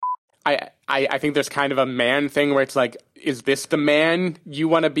I think there's kind of a man thing where it's like, is this the man you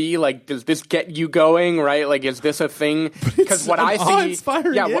want to be? Like, does this get you going, right? Like, is this a thing? Because what I see,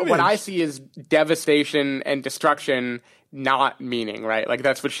 what I see is devastation and destruction, not meaning, right? Like,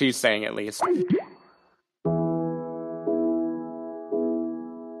 that's what she's saying, at least.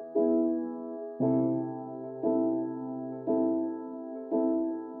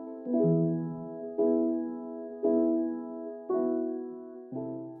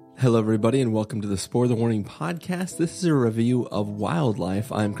 Hello, everybody, and welcome to the Spoiler Warning Podcast. This is a review of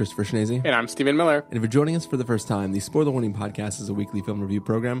Wildlife. I'm Christopher Schnese. And I'm Stephen Miller. And if you're joining us for the first time, the Spoiler Warning Podcast is a weekly film review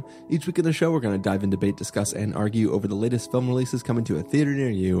program. Each week in the show, we're going to dive in, debate, discuss, and argue over the latest film releases coming to a theater near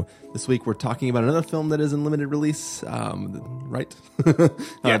you. This week, we're talking about another film that is in limited release, right?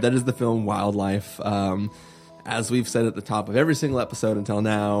 Yeah. That is the film Wildlife. As we've said at the top of every single episode until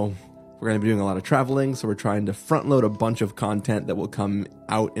now, we're going to be doing a lot of traveling, so we're trying to front load a bunch of content that will come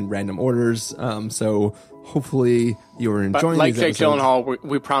out in random orders. So hopefully you're enjoying like these Jake episodes. Gyllenhaal,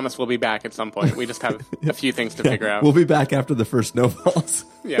 we promise we'll be back at some point. We just have a few things to figure out. We'll be back after the first snowfalls.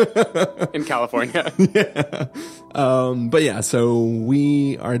 Yeah, in California. Yeah. But yeah, so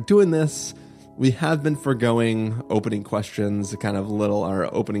we are doing this. We have been forgoing opening questions, kind of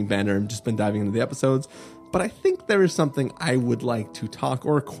our opening banner, and just been diving into the episodes. But I think there is something I would like to talk,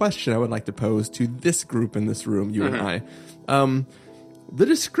 or a question I would like to pose to this group in this room, you and I. The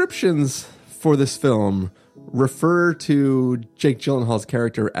descriptions for this film refer to Jake Gyllenhaal's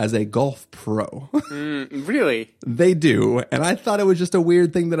character as a golf pro. Really? They do. And I thought it was just a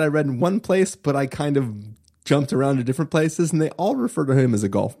weird thing that I read in one place, but I kind of jumped around to different places, and they all refer to him as a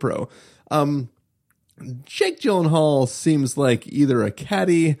golf pro. Jake Gyllenhaal seems like either a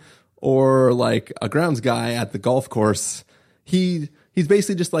caddy or like a grounds guy at the golf course. He's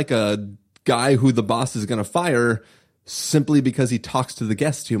basically just like a guy who the boss is going to fire simply because he talks to the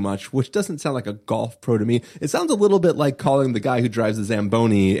guests too much, which doesn't sound like a golf pro to me. It sounds a little bit like calling the guy who drives the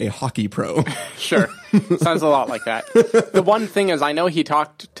Zamboni a hockey pro. Sure. Sounds a lot like that. The one thing is, I know he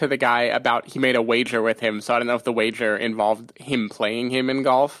talked to the guy about, he made a wager with him, so I don't know if the wager involved him playing him in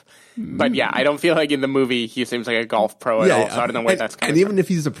golf. But yeah, I don't feel like in the movie he seems like a golf pro at all, so I don't know where that's coming from. And even if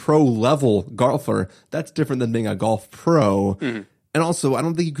he's a pro-level golfer, that's different than being a golf pro. Mm-hmm. And also, I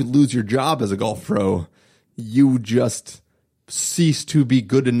don't think you could lose your job as a golf pro. You just cease to be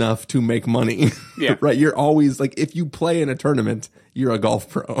good enough to make money. Yeah. Right? You're always, like, if you play in a tournament, you're a golf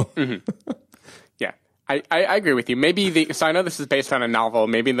pro. Mm-hmm. Yeah. I agree with you. Maybe so I know this is based on a novel.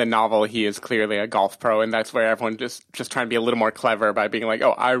 Maybe in the novel he is clearly a golf pro, and that's where everyone just trying to be a little more clever by being like,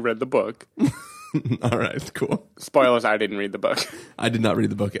 oh, I read the book. All right, cool. Spoilers, I didn't read the book. I did not read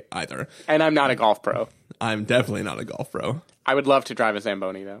the book either. And I'm not a golf pro. I'm definitely not a golf pro. I would love to drive a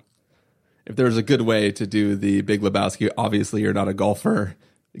Zamboni, though. If there's a good way to do the Big Lebowski, obviously you're not a golfer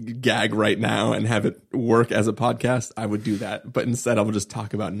gag right now and have it work as a podcast, I would do that. But instead, I will just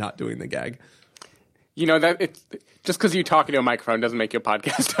talk about not doing the gag. You know, that it's just because you talk into a microphone doesn't make you a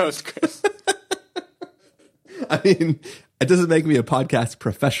podcast host, Chris. I mean, it doesn't make me a podcast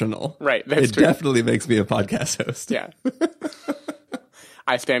professional. Right, that's it true. It definitely makes me a podcast host. Yeah.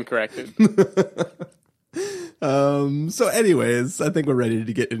 I stand corrected. So anyways, I think we're ready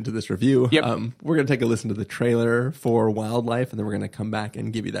to get into this review. Yep. We're going to take a listen to the trailer for Wildlife, and then we're going to come back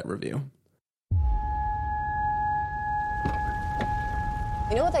and give you that review.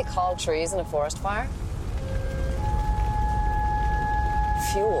 You know what they call trees in a forest fire?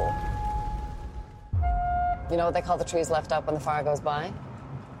 Fuel. You know what they call the trees left up when the fire goes by?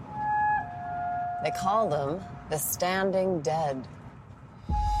 They call them the standing dead.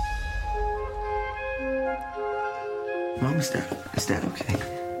 Mom, is Dad okay?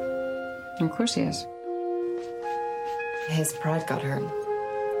 Of course he is. His pride got hurt.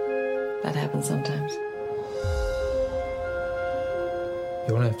 That happens sometimes.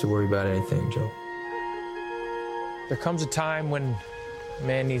 You don't have to worry about anything, Joe. There comes a time when a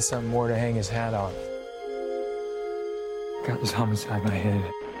man needs something more to hang his hat on. Got this hum inside my head.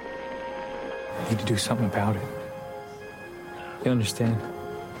 I need to do something about it. You understand?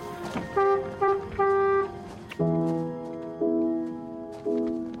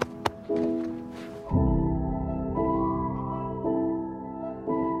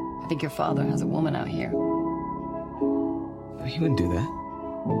 I think your father has a woman out here. He wouldn't do that.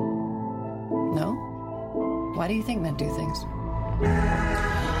 No? Why do you think men do things?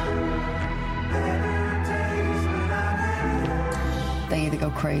 They either go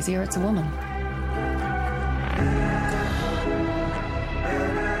crazy or it's a woman.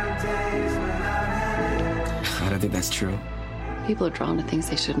 I don't think that's true. People are drawn to things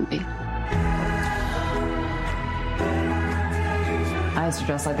they shouldn't be. I used to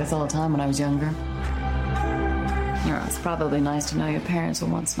dress like this all the time when I was younger. You know, it's probably nice to know your parents were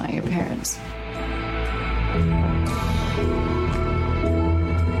once not your parents.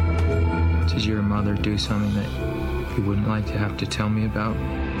 Did your mother do something that you wouldn't like to have to tell me about?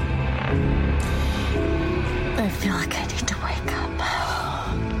 I feel like I need to wake up.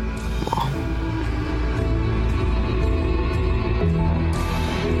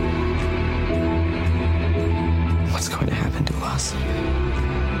 What's going to happen to us? I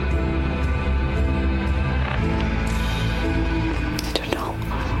don't know.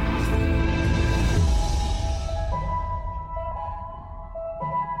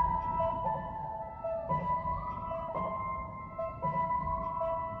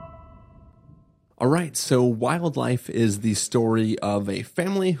 All right, so Wildlife is the story of a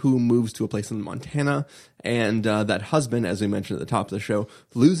family who moves to a place in Montana, and that husband, as we mentioned at the top of the show,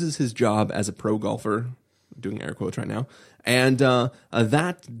 loses his job as a pro golfer, doing air quotes right now, and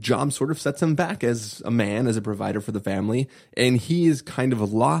that job sort of sets him back as a man, as a provider for the family, and he is kind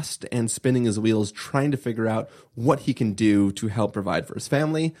of lost and spinning his wheels trying to figure out what he can do to help provide for his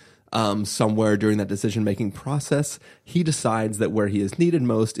family. Somewhere during that decision-making process, he decides that where he is needed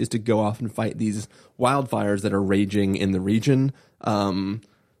most is to go off and fight these wildfires that are raging in the region.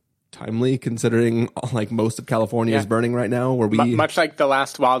 Timely, considering like most of California is burning right now. Where we much like the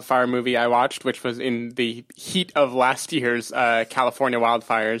last wildfire movie I watched, which was in the heat of last year's California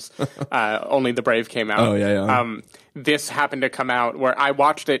wildfires. Only the Brave came out. Oh yeah. This happened to come out where I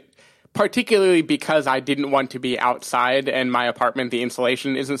watched it. Particularly because I didn't want to be outside and my apartment, the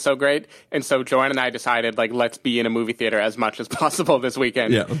insulation isn't so great. And so Joanne and I decided, like, let's be in a movie theater as much as possible this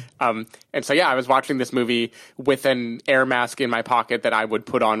weekend. Yeah. And so, I was watching this movie with an air mask in my pocket that I would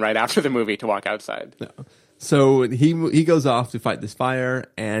put on right after the movie to walk outside. Yeah. So he goes off to fight this fire,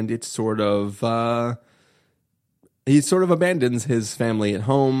 and it's sort of... he sort of abandons his family at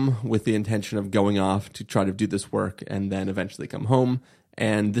home with the intention of going off to try to do this work and then eventually come home.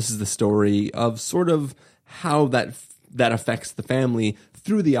 And this is the story of sort of how that affects the family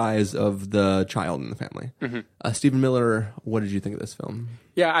through the eyes of the child in the family. Mm-hmm. Stephen Miller, what did you think of this film?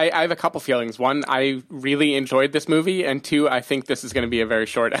 Yeah, I have a couple feelings. One, I really enjoyed this movie, and two, I think this is going to be a very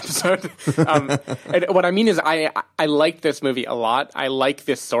short episode. And what I mean is I like this movie a lot. I like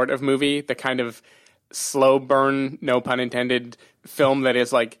this sort of movie, the kind of slow burn, no pun intended, film that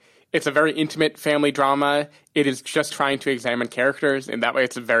is like, it's a very intimate family drama. It is just trying to examine characters. In that way,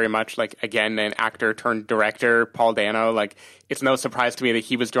 it's very much like, again, an actor turned director, Paul Dano. Like, it's no surprise to me that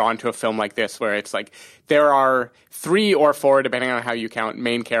he was drawn to a film like this, where it's like, there are 3 or 4, depending on how you count,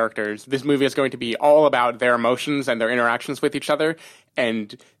 main characters. This movie is going to be all about their emotions and their interactions with each other.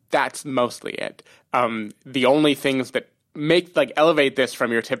 And that's mostly it. The only things that elevate this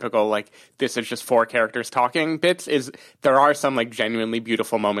from your typical, like, this is just 4 characters talking bits, is there are some, like, genuinely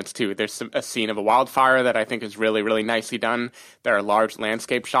beautiful moments, too. There's a scene of a wildfire that I think is really, really nicely done. There are large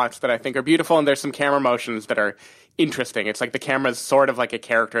landscape shots that I think are beautiful, and there's some camera motions that are interesting. It's like the camera's sort of like a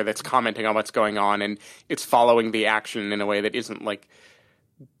character that's commenting on what's going on, and it's following the action in a way that isn't, like,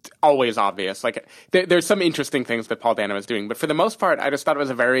 always obvious. Like, there's some interesting things that Paul Dano is doing, but for the most part, I just thought it was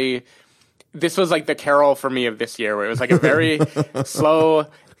a very... This was like the Carol for me of this year, where it was like a very slow,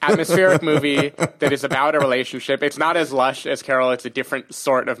 atmospheric movie that is about a relationship. It's not as lush as Carol. It's a different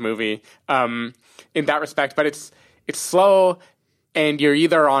sort of movie in that respect. But it's slow, and you're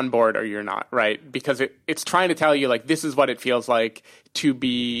either on board or you're not, right? Because it's trying to tell you, like, this is what it feels like to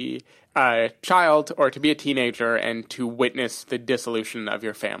be a child or to be a teenager and to witness the dissolution of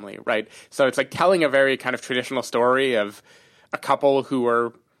your family, right? So it's like telling a very kind of traditional story of a couple who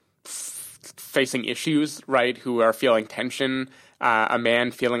are facing issues, right, who are feeling tension, a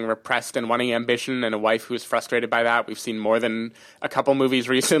man feeling repressed and wanting ambition, and a wife who's frustrated by that. We've seen more than a couple movies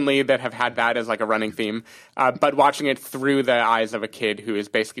recently that have had that as like a running theme, but watching it through the eyes of a kid who is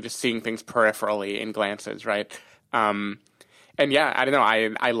basically just seeing things peripherally in glances, right? And yeah, I don't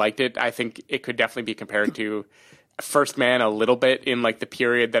know, I liked it. I think it could definitely be compared to First Man a little bit in like the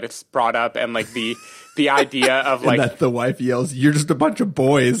period that it's brought up, and like the idea of like that the wife yells, "You're just a bunch of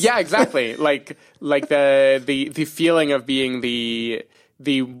boys." Yeah, exactly. like the feeling of being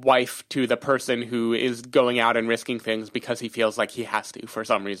the wife to the person who is going out and risking things because he feels like he has to for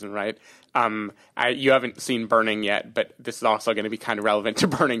some reason, right? You haven't seen Burning yet, but this is also going to be kind of relevant to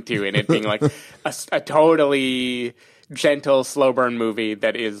Burning too, and it being like a totally gentle, slow burn movie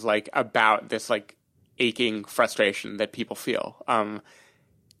that is like about this like aching frustration that people feel.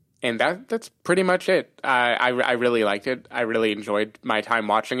 And that's pretty much it. I really liked it. I really enjoyed my time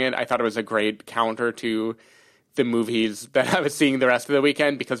watching it. I thought it was a great counter to the movies that I was seeing the rest of the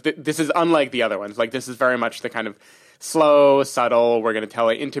weekend, because this is unlike the other ones. Like, this is very much the kind of slow, subtle, we're going to tell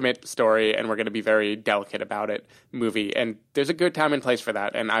an intimate story, and we're going to be very delicate about it movie. And there's a good time and place for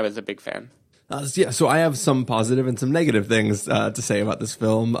that, and I was a big fan. So I have some positive and some negative things to say about this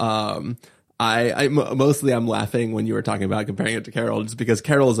film. Mostly I'm laughing when you were talking about comparing it to Carol, just because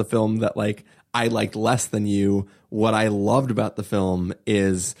Carol is a film that, like, I liked less than you. What I loved about the film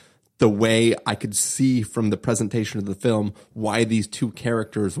is the way I could see from the presentation of the film why these two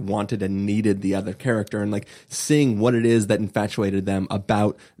characters wanted and needed the other character, and like seeing what it is that infatuated them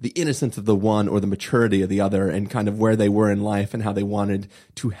about the innocence of the one or the maturity of the other, and kind of where they were in life and how they wanted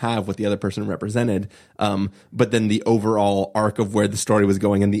to have what the other person represented. But then the overall arc of where the story was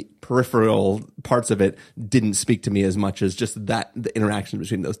going and the peripheral parts of it didn't speak to me as much as just that, the interaction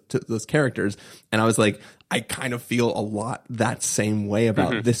between those characters. And I was like, I kind of feel a lot that same way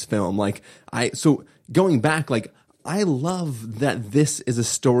about this film. Like, so going back, like, I love that this is a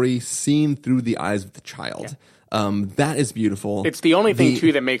story seen through the eyes of the child. Yeah. That is beautiful. It's the only thing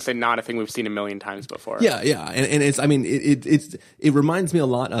too that makes it not a thing we've seen a million times before. Yeah, and it's, I mean, it reminds me a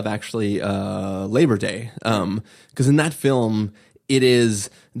lot of actually Labor Day, because in that film, it is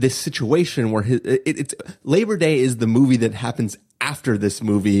this situation where it's Labor Day is the movie that happens after this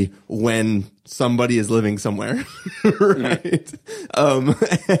movie when somebody is living somewhere, right? And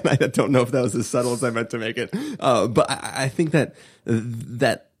I don't know if that was as subtle as I meant to make it, but I think that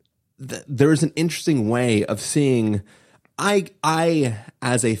there is an interesting way of seeing. I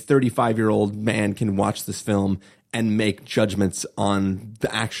as a 35-year-old man can watch this film and make judgments on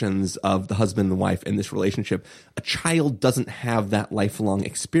the actions of the husband and the wife in this relationship. A child doesn't have that lifelong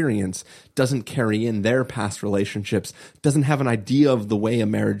experience, doesn't carry in their past relationships, doesn't have an idea of the way a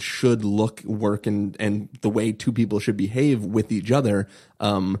marriage should look, work, and the way two people should behave with each other.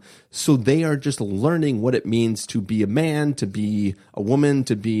 So they are just learning what it means to be a man, to be a woman,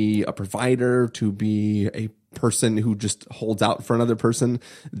 to be a provider, to be a person who just holds out for another person.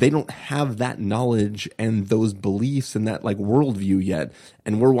 They don't have that knowledge and those beliefs and that like worldview yet.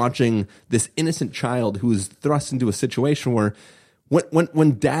 And we're watching this innocent child who is thrust into a situation where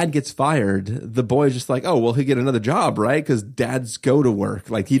when dad gets fired, the boy's just like, oh, well, he'll get another job, right? Because dads go to work.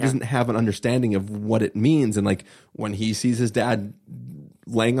 Like, he doesn't have an understanding of what it means. And like, when he sees his dad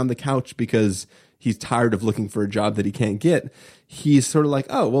laying on the couch because he's tired of looking for a job that he can't get, he's sort of like,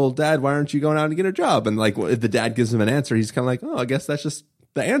 oh, well, Dad, why aren't you going out and get a job? And like, if the dad gives him an answer, he's kind of like, oh, I guess that's just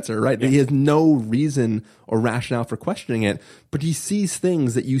the answer, right? Yeah. He has no reason or rationale for questioning it, but he sees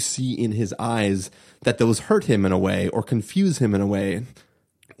things that you see in his eyes that those hurt him in a way, or confuse him in a way,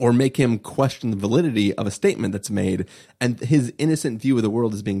 or make him question the validity of a statement that's made. And his innocent view of the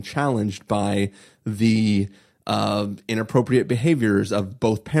world is being challenged by the inappropriate behaviors of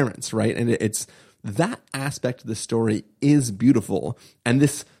both parents, right? And it's that aspect of the story is beautiful. And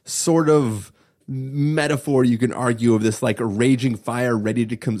this sort of metaphor, you can argue, of this like a raging fire ready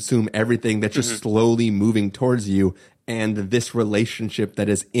to consume everything that's just slowly moving towards you, and this relationship that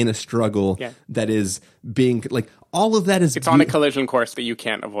is in a struggle, that is being like, all of that is it's on a collision course that you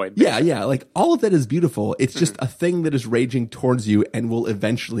can't avoid. Yeah, like all of that is beautiful. It's just a thing that is raging towards you and will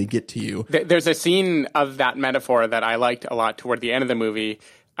eventually get to you. There's a scene of that metaphor that I liked a lot toward the end of the movie,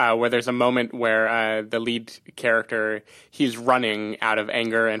 where there's a moment where the lead character, he's running out of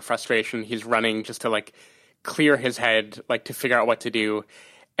anger and frustration. He's running just to like clear his head, like to figure out what to do.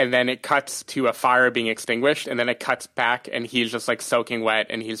 And then it cuts to a fire being extinguished, and then it cuts back and he's just like soaking wet,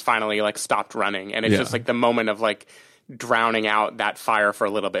 and he's finally like stopped running. And it's just like the moment of like drowning out that fire for a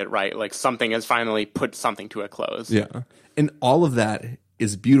little bit, right? Like something has finally put something to a close. Yeah. And all of that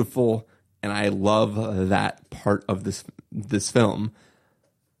is beautiful. And I love that part of this film.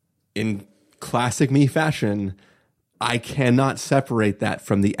 In classic me fashion, I cannot separate that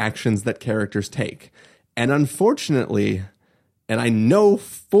from the actions that characters take. And unfortunately, and I know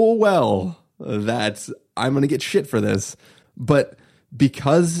full well that I'm going to get shit for this, but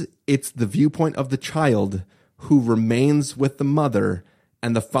because it's the viewpoint of the child who remains with the mother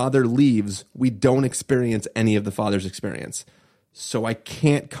and the father leaves, we don't experience any of the father's experience. So I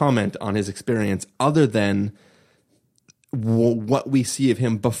can't comment on his experience other than what we see of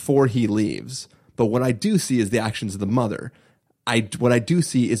him before he leaves. But what I do see is the actions of the mother. What I do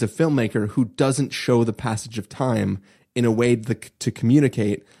see is a filmmaker who doesn't show the passage of time in a way to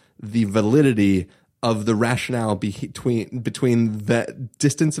communicate the validity of the rationale between the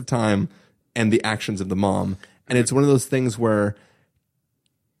distance of time and the actions of the mom. And it's one of those things where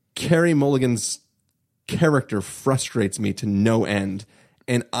Carey Mulligan's character frustrates me to no end.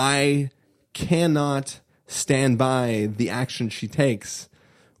 And I cannot stand by the action she takes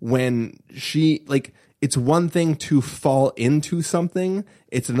when she, like, it's one thing to fall into something.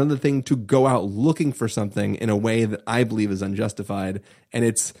 It's another thing to go out looking for something in a way that I believe is unjustified. And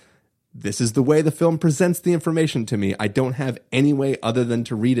this is the way the film presents the information to me. I don't have any way other than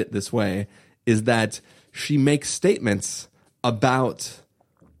to read it this way, is that she makes statements about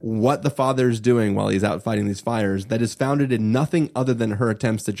what the father is doing while he's out fighting these fires that is founded in nothing other than her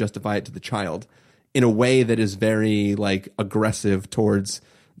attempts to justify it to the child in a way that is very like aggressive towards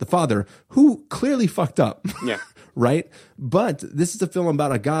the father, who clearly fucked up. Yeah. Right? But this is a film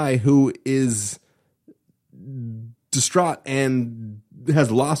about a guy who is distraught and has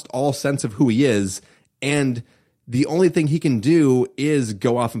lost all sense of who he is, and the only thing he can do is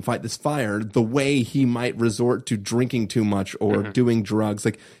go off and fight this fire the way he might resort to drinking too much or doing drugs.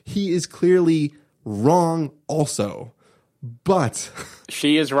 Like, he is clearly wrong also, but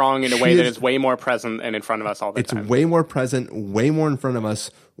she is wrong in a way that is way more present and in front of us all the time. It's way more present, way more in front of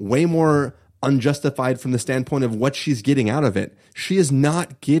us, way more unjustified from the standpoint of what she's getting out of it. She is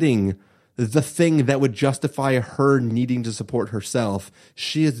not getting the thing that would justify her needing to support herself.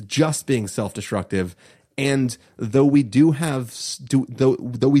 She is just being self-destructive. And though we do have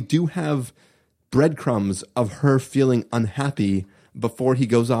breadcrumbs of her feeling unhappy before he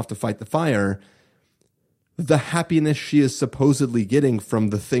goes off to fight the fire, the happiness she is supposedly getting from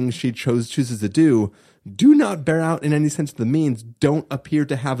the things she chooses to do not bear out in any sense of the means, don't appear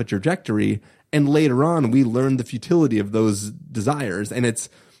to have a trajectory. And later on, we learn the futility of those desires. And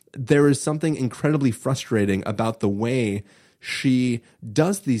there is something incredibly frustrating about the way she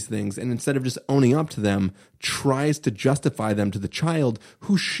does these things, and instead of just owning up to them, tries to justify them to the child,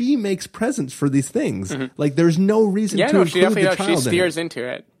 who she makes presents for these things. Like, there's no reason to include she definitely the child. She steers into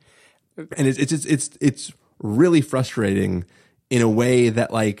it, and it's really frustrating in a way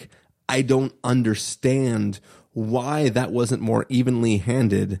that, like, I don't understand why that wasn't more evenly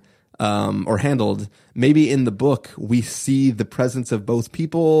handled. Maybe in the book we see the presence of both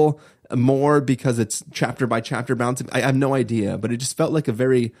people more because it's chapter by chapter bouncing. I have no idea, but it just felt like a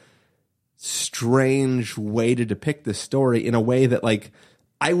very strange way to depict this story in a way that, like,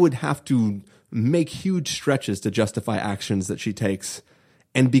 I would have to make huge stretches to justify actions that she takes.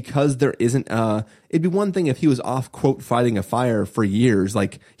 And because there isn't it'd be one thing if he was off, quote, fighting a fire for years,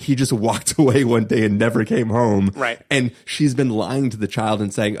 like he just walked away one day and never came home. Right. And she's been lying to the child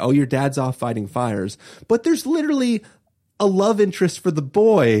and saying, oh, your dad's off fighting fires. But there's literally a love interest for the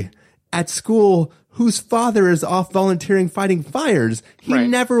boy at school whose father is off volunteering fighting fires. He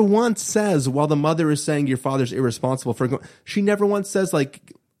never once says, while the mother is saying your father's irresponsible for going, she never once says,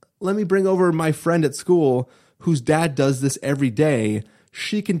 like, let me bring over my friend at school whose dad does this every day.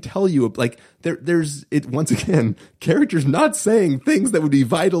 She can tell you, like, there's it once again, characters not saying things that would be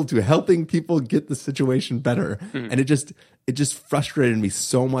vital to helping people get the situation better. And it just frustrated me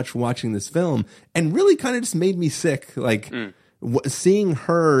so much watching this film, and really kind of just made me sick. Like, seeing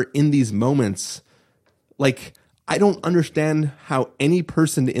her in these moments, like, I don't understand how any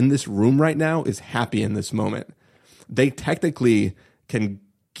person in this room right now is happy in this moment. They technically can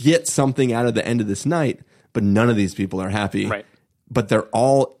get something out of the end of this night, but none of these people are happy. Right. But they're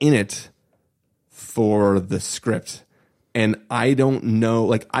all in it for the script. And I don't know,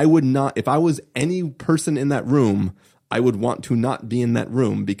 like, I would not, if I was any person in that room, I would want to not be in that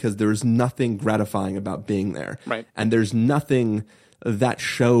room because there's nothing gratifying about being there. Right. And there's nothing that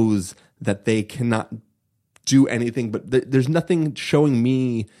shows that they cannot do anything, but there's nothing showing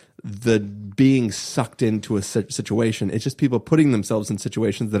me the being sucked into a situation. It's just people putting themselves in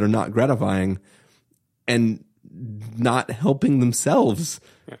situations that are not gratifying and not helping themselves.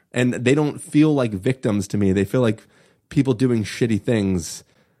 Yeah. And they don't feel like victims to me. They feel like people doing shitty things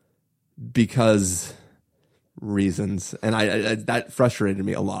because reasons. And I that frustrated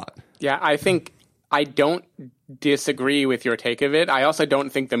me a lot. Yeah, I think I don't disagree with your take of it. I also don't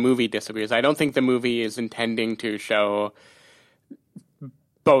think the movie disagrees. I don't think the movie is intending to show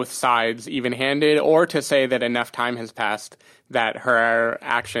both sides even-handed, or to say that enough time has passed that her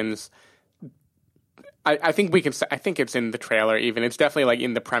actions... I think we can. I think it's in the trailer. Even it's definitely like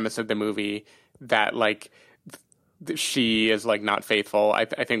in the premise of the movie that like she is like not faithful. I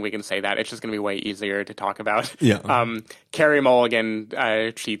think we can say that. It's just going to be way easier to talk about. Yeah. Carey Mulligan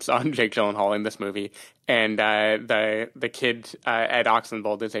cheats on Jake Gyllenhaal in this movie, and the kid Ed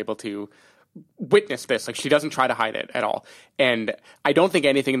Oxenbould is able to witness this. Like, she doesn't try to hide it at all. And I don't think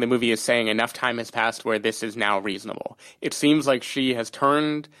anything in the movie is saying enough time has passed where this is now reasonable. It seems like she has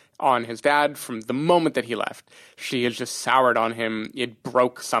turned on his dad from the moment that he left. She has just soured on him. It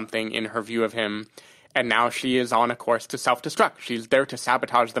broke something in her view of him. And now she is on a course to self-destruct. She's there to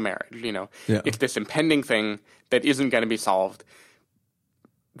sabotage the marriage, you know. Yeah. It's this impending thing that isn't going to be solved.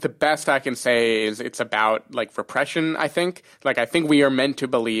 the best I can say is it's about like repression, I think. Like, I think we are meant to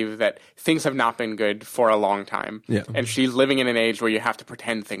believe that things have not been good for a long time. Yeah. And she's living in an age where you have to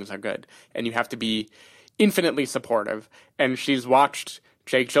pretend things are good and you have to be infinitely supportive. And she's watched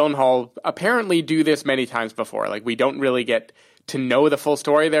Jake Gyllenhaal apparently do this many times before. Like, we don't really get to know the full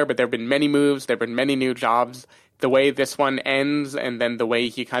story there, but there have been many moves, there have been many new jobs. The way this one ends and then the way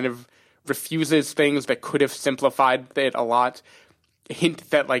he kind of refuses things that could have simplified it a lot hint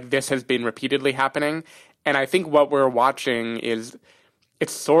that like this has been repeatedly happening. And I think what we're watching is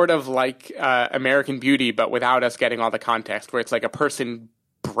it's sort of like American Beauty, but without us getting all the context, where it's like a person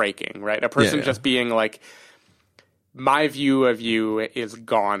breaking, right? A person just being like, my view of you is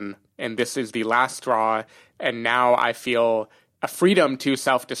gone and this is the last straw. And now I feel a freedom to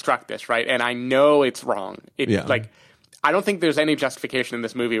self-destruct this, right? And I know it's wrong. Like, I don't think there's any justification in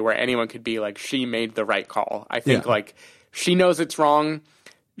this movie where anyone could be like, she made the right call. I think like she knows it's wrong.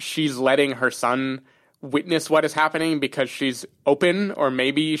 She's letting her son witness what is happening because she's open, or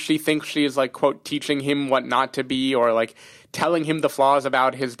maybe she thinks she's like, quote, teaching him what not to be, or like telling him the flaws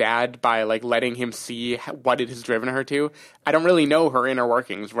about his dad by like letting him see what it has driven her to. I don't really know her inner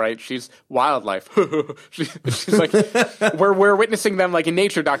workings, right? She's wildlife. she's like, we're witnessing them like a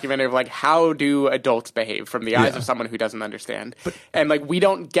nature documentary of like, how do adults behave from the eyes of someone who doesn't understand? And like, we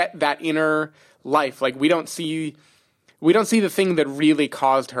don't get that inner life. Like, we don't see the thing that really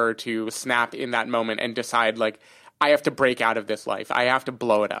caused her to snap in that moment and decide, like, I have to break out of this life. I have to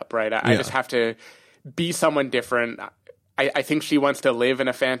blow it up, right? I just have to be someone different. I think she wants to live in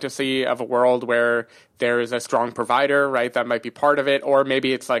a fantasy of a world where there is a strong provider, right? That might be part of it. Or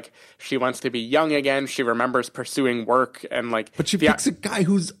maybe it's like she wants to be young again. She remembers pursuing work and like... But she picks a guy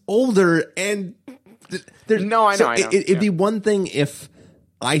who's older and... No, I know. I know. It'd be one thing if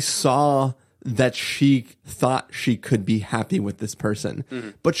I saw that she thought she could be happy with this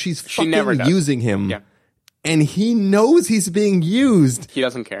person, but she's fucking using him, and he knows he's being used. He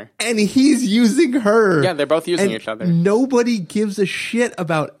doesn't care, and he's using her. Yeah, they're both using each other. Nobody gives a shit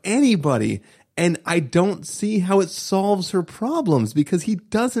about anybody, and I don't see how it solves her problems because he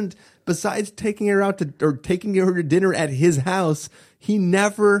doesn't. Besides taking her out or taking her to dinner at his house, he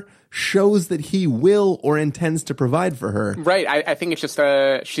never shows that he will or intends to provide for her. Right. I think it's just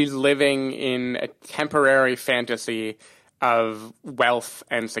she's living in a temporary fantasy of wealth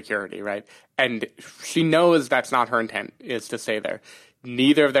and security, right? And she knows that's not her intent, is to stay there.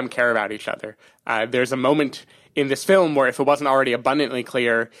 Neither of them care about each other. There's a moment in this film where, if it wasn't already abundantly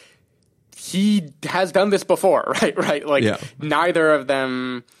clear, he has done this before, right? Like, neither of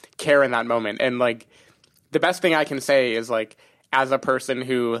them care in that moment. And like, the best thing I can say is like, as a person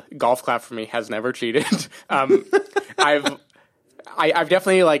who, golf clap for me, has never cheated, I've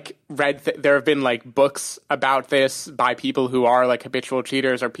definitely like read, there have been like books about this by people who are like habitual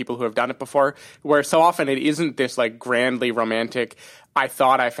cheaters or people who have done it before, where so often it isn't this like grandly romantic, I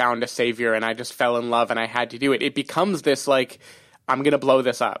thought I found a savior and I just fell in love and I had to do it. It becomes this like, I'm going to blow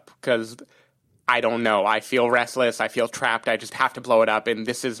this up because I don't know. I feel restless. I feel trapped. I just have to blow it up. And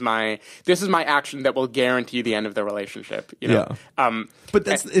this is my action that will guarantee the end of the relationship. You know? Yeah. But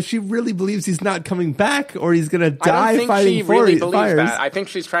that's if she really believes he's not coming back or he's going to die I don't think fighting she really believes that. I think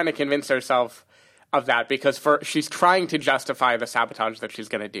she's trying to convince herself of that because she's trying to justify the sabotage that she's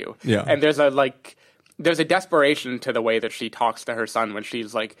going to do. Yeah. And there's a desperation to the way that she talks to her son when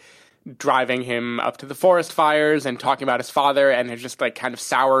she's like driving him up to the forest fires and talking about his father, and is just like kind of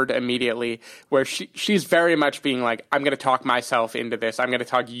soured immediately, where she's very much being like, I'm going to talk myself into this. I'm going to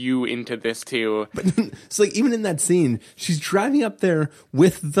talk you into this too. But it's like, even in that scene, she's driving up there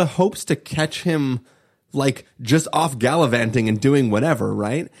with the hopes to catch him like just off gallivanting and doing whatever,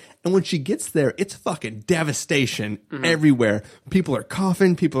 right? And when she gets there, it's fucking devastation everywhere. People are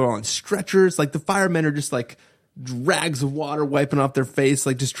coughing. People are on stretchers. Like, the firemen are just like rags of water wiping off their face,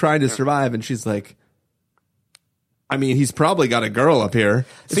 like just trying to survive. And she's like, I mean, he's probably got a girl up here.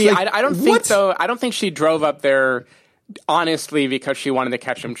 See, like, I don't think so. I don't think she drove up there honestly because she wanted to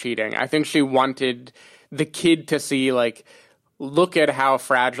catch him cheating. I think she wanted the kid to see, like, look at how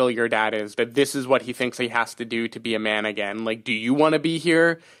fragile your dad is, that this is what he thinks he has to do to be a man again. Like, do you want to be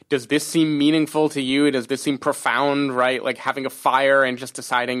here? Does this seem meaningful to you? Does this seem profound, right? Like having a fire and just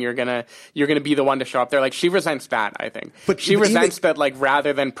deciding you're gonna be the one to show up there. Like, she resents that, I think. But she resents that, like,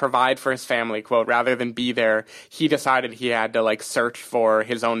 rather than provide for his family, quote, rather than be there, he decided he had to like search for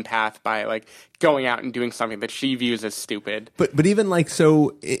his own path by like going out and doing something that she views as stupid. But even like,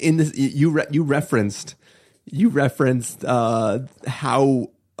 so in this, you referenced how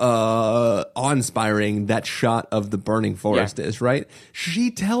awe-inspiring that shot of the burning forest is, right?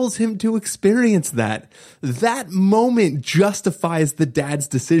 She tells him to experience that. That moment justifies the dad's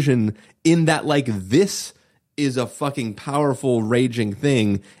decision in that, like, this is a fucking powerful, raging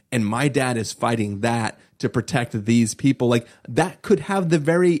thing, and my dad is fighting that to protect these people. Like, that could have the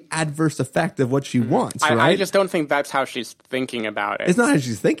very adverse effect of what she wants, right? I just don't think that's how she's thinking about it. It's not how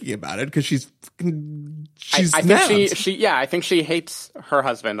she's thinking about it, because she's I think I think she hates her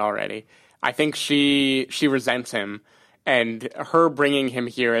husband already. I think she resents him, and her bringing him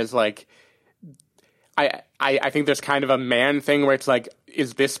here is like, I think there's kind of a man thing where it's like,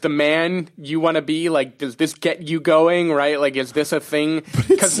 is this the man you want to be? Like, does this get you going, right? Like, is this a thing?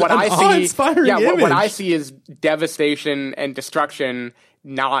 Because what I see is devastation and destruction,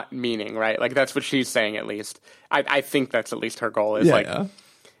 not meaning, right? Like, that's what she's saying, at least. I think that's at least her goal is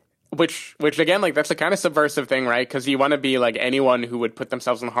which again, like, that's a kind of subversive thing, right? Because you want to be like anyone who would put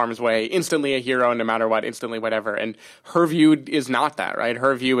themselves in harm's way, instantly a hero, no matter what, instantly whatever. And her view is not that, right?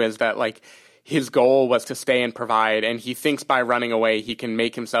 Her view is that, like, his goal was to stay and provide, and he thinks by running away he can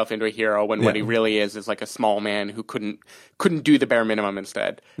make himself into a hero when what he really is like a small man who couldn't do the bare minimum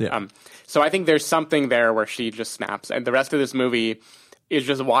instead. So I think there's something there where she just snaps, and the rest of this movie is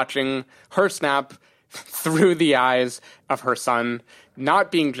just watching her snap through the eyes of her son,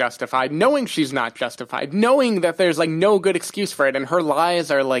 not being justified, knowing she's not justified, knowing that there's like no good excuse for it, and her lies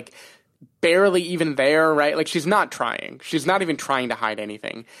are like barely even there, right? Like, she's not trying. She's not even trying to hide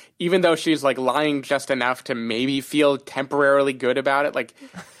anything, even though she's like lying just enough to maybe feel temporarily good about it. Like,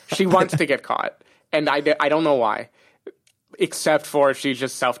 she wants to get caught, and I don't know why, except for she's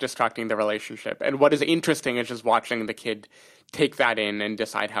just self-destructing the relationship. And what is interesting is just watching the kid take that in and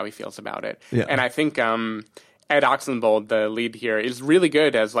decide how he feels about it. And I think Ed Oxenbould, the lead here, is really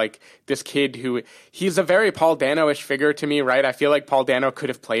good as like this kid who, he's a very Paul Dano-ish figure to me, right? I feel like Paul Dano could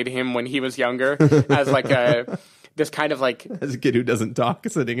have played him when he was younger as like this kind of like, as a kid who doesn't talk,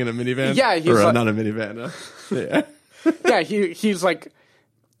 sitting in a minivan. Yeah, he's like, not a minivan. He's like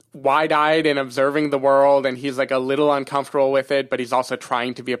wide-eyed and observing the world, and he's like a little uncomfortable with it, but he's also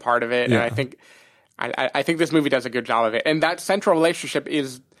trying to be a part of it. And I think this movie does a good job of it. And that central relationship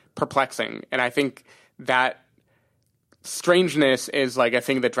is perplexing, and I think that strangeness is like a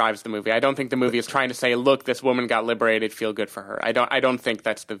thing that drives the movie. I don't think the movie is trying to say, look, this woman got liberated, feel good for her. I don't think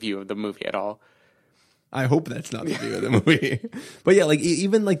that's the view of the movie at all. I hope that's not the view of the movie. But yeah, like,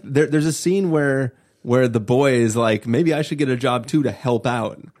 even like there's a scene where the boy is like, maybe I should get a job too to help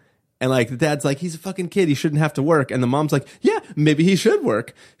out. And like, the dad's like, he's a fucking kid, he shouldn't have to work. And the mom's like, yeah, maybe he should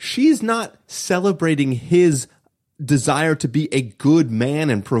work. She's not celebrating his desire to be a good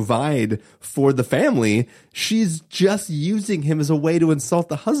man and provide for the family. She's just using him as a way to insult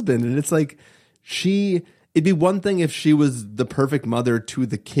the husband. And it's like, it'd be one thing if she was the perfect mother to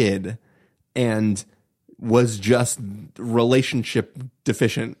the kid and was just relationship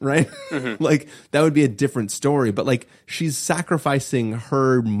deficient, right? Like, that would be a different story. But like, she's sacrificing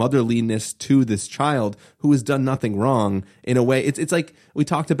her motherliness to this child who has done nothing wrong in a way. It's like we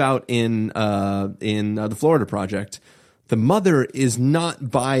talked about in the Florida Project. The mother is not,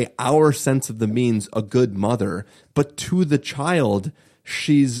 by our sense of the means, a good mother, but to the child,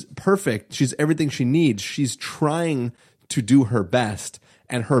 she's perfect. She's everything she needs. She's trying to do her best.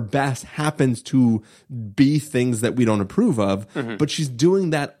 And her best happens to be things that we don't approve of, but she's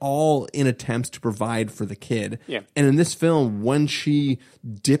doing that all in attempts to provide for the kid. And in this film, when she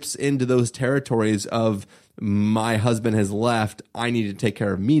dips into those territories of, my husband has left, I need to take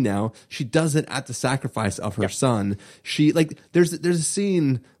care of me now, she does it at the sacrifice of her son. She, like, there's a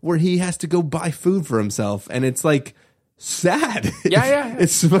scene where he has to go buy food for himself, and it's like, sad.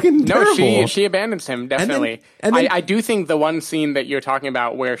 It's fucking terrible. No, she abandons him, definitely. And then, I do think the one scene that you're talking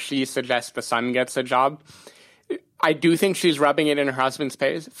about where she suggests the son gets a job, I do think she's rubbing it in her husband's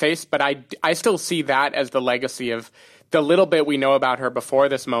face, but I still see that as the legacy of the little bit we know about her before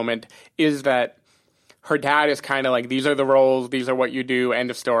this moment, is that her dad is kind of like, these are the roles, these are what you do, end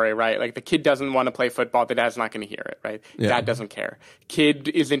of story, right? Like, the kid doesn't want to play football, the dad's not going to hear it, right? Dad doesn't care. Kid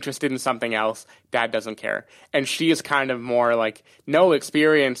is interested in something else, dad doesn't care. And she is kind of more like, no,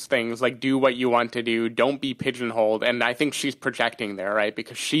 experience things, like, do what you want to do, don't be pigeonholed. And I think she's projecting there, right?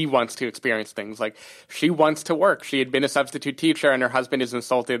 Because she wants to experience things, like, she wants to work. She had been a substitute teacher, and her husband is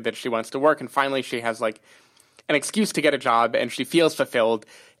insulted that she wants to work, and finally she has, like, an excuse to get a job, and she feels fulfilled.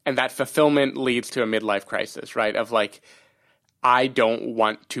 And that fulfillment leads to a midlife crisis, right? Of like, I don't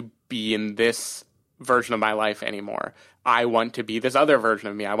want to be in this version of my life anymore. I want to be this other version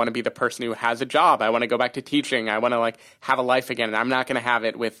of me. I want to be the person who has a job. I want to go back to teaching. I want to like have a life again. And I'm not going to have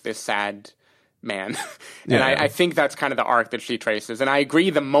it with this sad man. And I think that's kind of the arc that she traces. And I agree,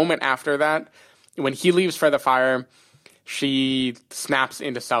 the moment after that, when he leaves for the fire, she snaps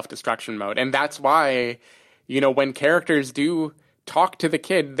into self-destruction mode. And that's why, when characters do talk to the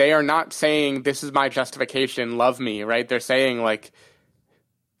kid, they are not saying, this is my justification, love me, right? They're saying, like,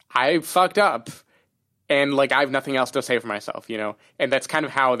 I fucked up. And, like, I have nothing else to say for myself, And that's kind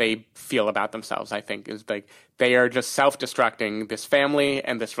of how they feel about themselves, I think, is, like, they are just self-destructing this family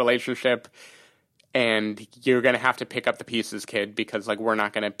and this relationship, and you're going to have to pick up the pieces, kid, because, like, we're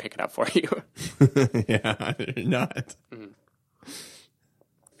not going to pick it up for you. Yeah, you're not.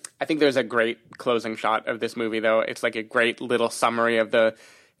 I think there's a great closing shot of this movie, though. It's, like, a great little summary of the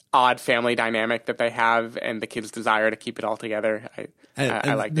odd family dynamic that they have and the kid's desire to keep it all together.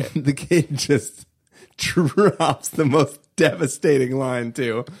 I liked it. The kid just drops the most devastating line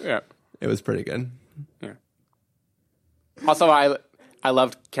too. Yeah, it was pretty good. Yeah. Also, I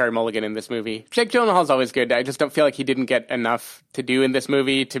loved Carey Mulligan in this movie. Jake Gyllenhaal's always good. I just don't feel like he didn't get enough to do in this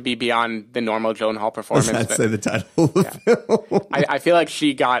movie to be beyond the normal Gyllenhaal performance. Let's say the title of the film. I feel like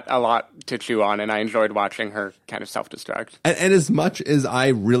she got a lot to chew on, and I enjoyed watching her kind of self-destruct. And as much as I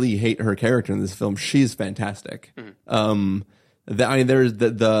really hate her character in this film, she's fantastic. Mm-hmm. There's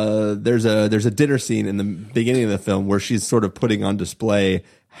a dinner scene in the beginning of the film where she's sort of putting on display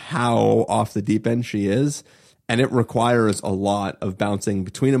how off the deep end she is, and it requires a lot of bouncing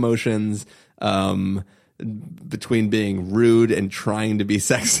between emotions, between being rude and trying to be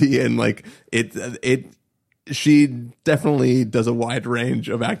sexy, and like she definitely does a wide range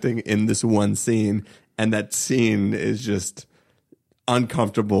of acting in this one scene, and that scene is just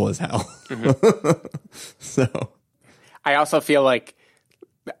uncomfortable as hell. Mm-hmm. So I also feel like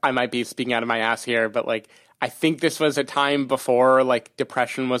I might be speaking out of my ass here, but like I think this was a time before like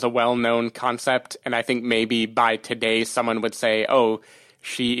depression was a well-known concept, and I think maybe by today someone would say, "Oh,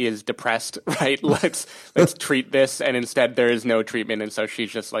 she is depressed, right? Let's treat this," and instead there is no treatment, and so she's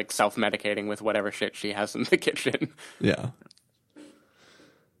just like self-medicating with whatever shit she has in the kitchen. Yeah.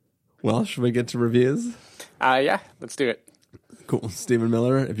 Well, should we get to reviews? Yeah, let's do it. Cool. Stephen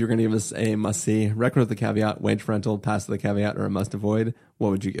Miller, if you're going to give us a must-see, recommend with the caveat, wage rental, pass the caveat, or a must-avoid,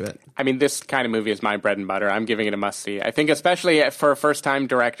 what would you give it? I mean, this kind of movie is my bread and butter. I'm giving it a must-see. I think especially for a first-time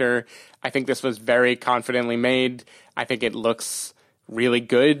director, I think this was very confidently made. I think it looks really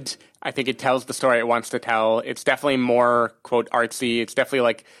good. I think it tells the story it wants to tell. It's definitely more, quote, artsy. It's definitely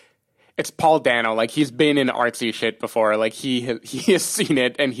like, it's Paul Dano. Like, he's been in artsy shit before. Like, he has seen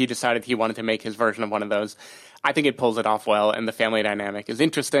it, and he decided he wanted to make his version of one of those. I think it pulls it off well, and the family dynamic is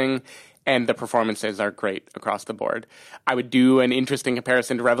interesting, and the performances are great across the board. I would do an interesting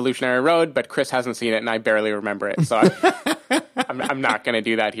comparison to Revolutionary Road, but Chris hasn't seen it, and I barely remember it, so I'm not going to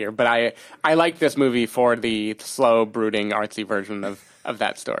do that here. But I like this movie for the slow, brooding, artsy version of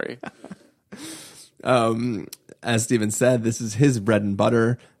that story. As Steven said, this is his bread and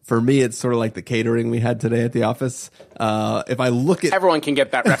butter. For me, it's sort of like the catering we had today at the office. If I look at... Everyone can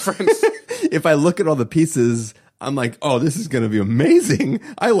get that reference. If I look at all the pieces, I'm like, oh, this is going to be amazing.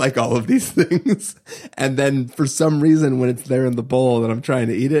 I like all of these things. And then for some reason, when it's there in the bowl and I'm trying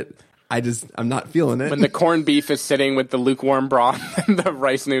to eat it, I'm not feeling it. When the corned beef is sitting with the lukewarm broth and the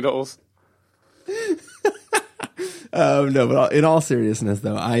rice noodles. No, but in all seriousness,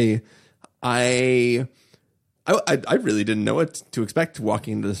 though, I really didn't know what to expect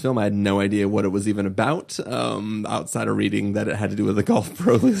walking into this film. I had no idea what it was even about, outside of reading that it had to do with a golf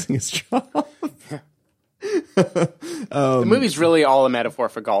pro losing his job. The movie's really all a metaphor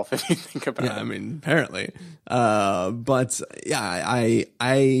for golf, if you think about it. Yeah, I mean, apparently. But yeah,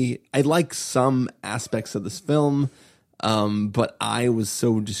 I like some aspects of this film, but I was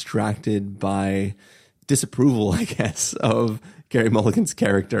so distracted by disapproval, I guess, of Carey Mulligan's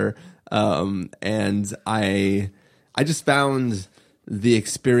character. And I just found the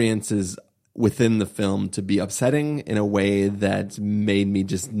experiences within the film to be upsetting in a way that made me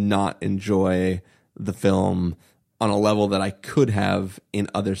just not enjoy the film on a level that I could have in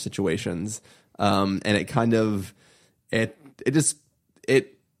other situations. And it kind of, I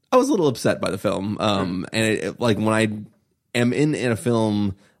was a little upset by the film. And like when I am in a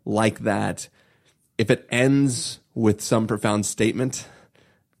film like that, if it ends with some profound statement,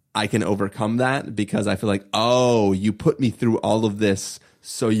 I can overcome that because I feel like, oh, you put me through all of this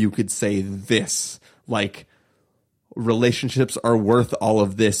so you could say this. Like, relationships are worth all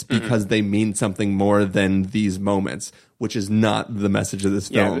of this because they mean something more than these moments, which is not the message of this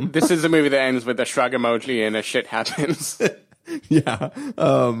film. Yeah, this is a movie that ends with a shrug emoji and a shit happens. Yeah.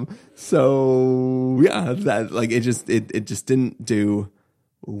 So yeah, that like it just didn't do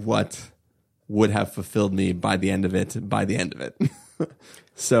what would have fulfilled me by the end of it.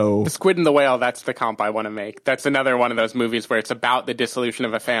 So The Squid and the Whale, that's the comp I want to make. That's another one of those movies where it's about the dissolution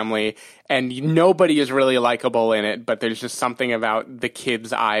of a family, and nobody is really likable in it, but there's just something about the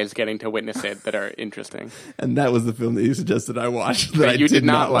kids' eyes getting to witness it that are interesting. And that was the film that you suggested I watched that you I did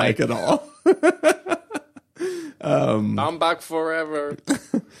not like at all. I'm back forever.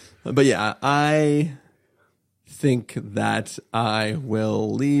 But yeah, I think that I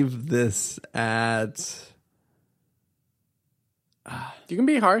will leave this at... You can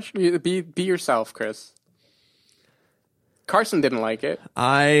be harsh. Be yourself, Chris. Carson didn't like it.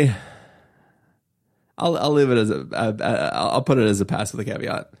 I'll leave it as I'll put it as a pass with a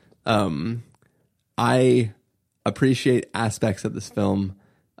caveat. I appreciate aspects of this film,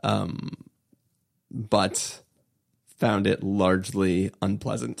 but found it largely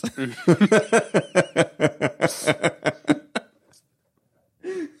unpleasant.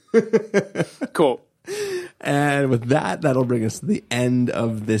 Cool. And with that, that'll bring us to the end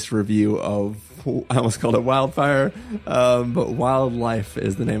of this review of, I almost called it Wildfire, but Wildlife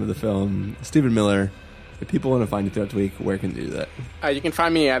is the name of the film. Stephen Miller, if people want to find you throughout the week, where can you do that? You can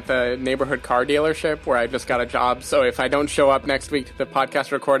find me at the neighborhood car dealership where I just got a job. So if I don't show up next week to the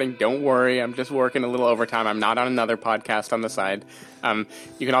podcast recording, don't worry. I'm just working a little overtime. I'm not on another podcast on the side.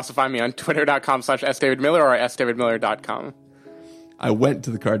 You can also find me on twitter.com/sdavidmiller or sdavidmiller.com. I went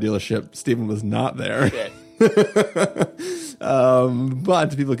to the car dealership. Stephen was not there. Shit.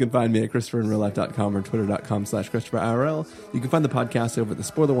 But people can find me at ChristopherInRealLife.com or Twitter.com/ChristopherIRL. You can find the podcast over at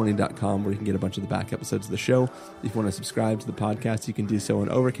thespoilerwarning.com where you can get a bunch of the back episodes of the show. If you want to subscribe to the podcast, you can do so on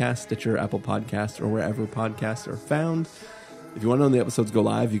Overcast, Stitcher, Apple Podcasts, or wherever podcasts are found. If you want to know when the episodes go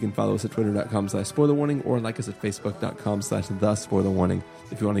live, you can follow us at Twitter.com/SpoilerWarning or like us at Facebook.com/TheSpoilerWarning.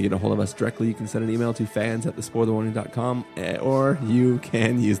 If you want to get a hold of us directly, you can send an email to fans@thespoilerwarning.com or you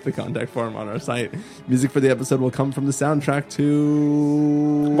can use the contact form on our site. Music for the episode will come from the soundtrack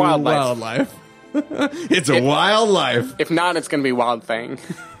to Wildlife. It's a wildlife. If not, it's going to be Wild Thing.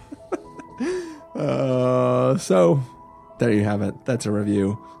 So there you have it. That's a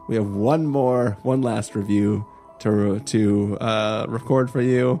review. We have one last review to record for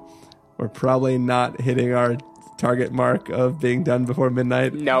you. We're probably not hitting our target mark of being done before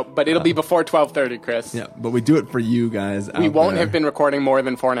midnight. No, but it'll be before 12:30, Chris. Yeah, but we do it for you guys. We won't have been recording more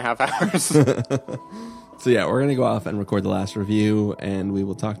than 4.5 hours. So yeah, we're going to go off and record the last review, and we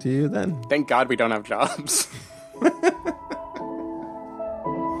will talk to you then. Thank God we don't have jobs.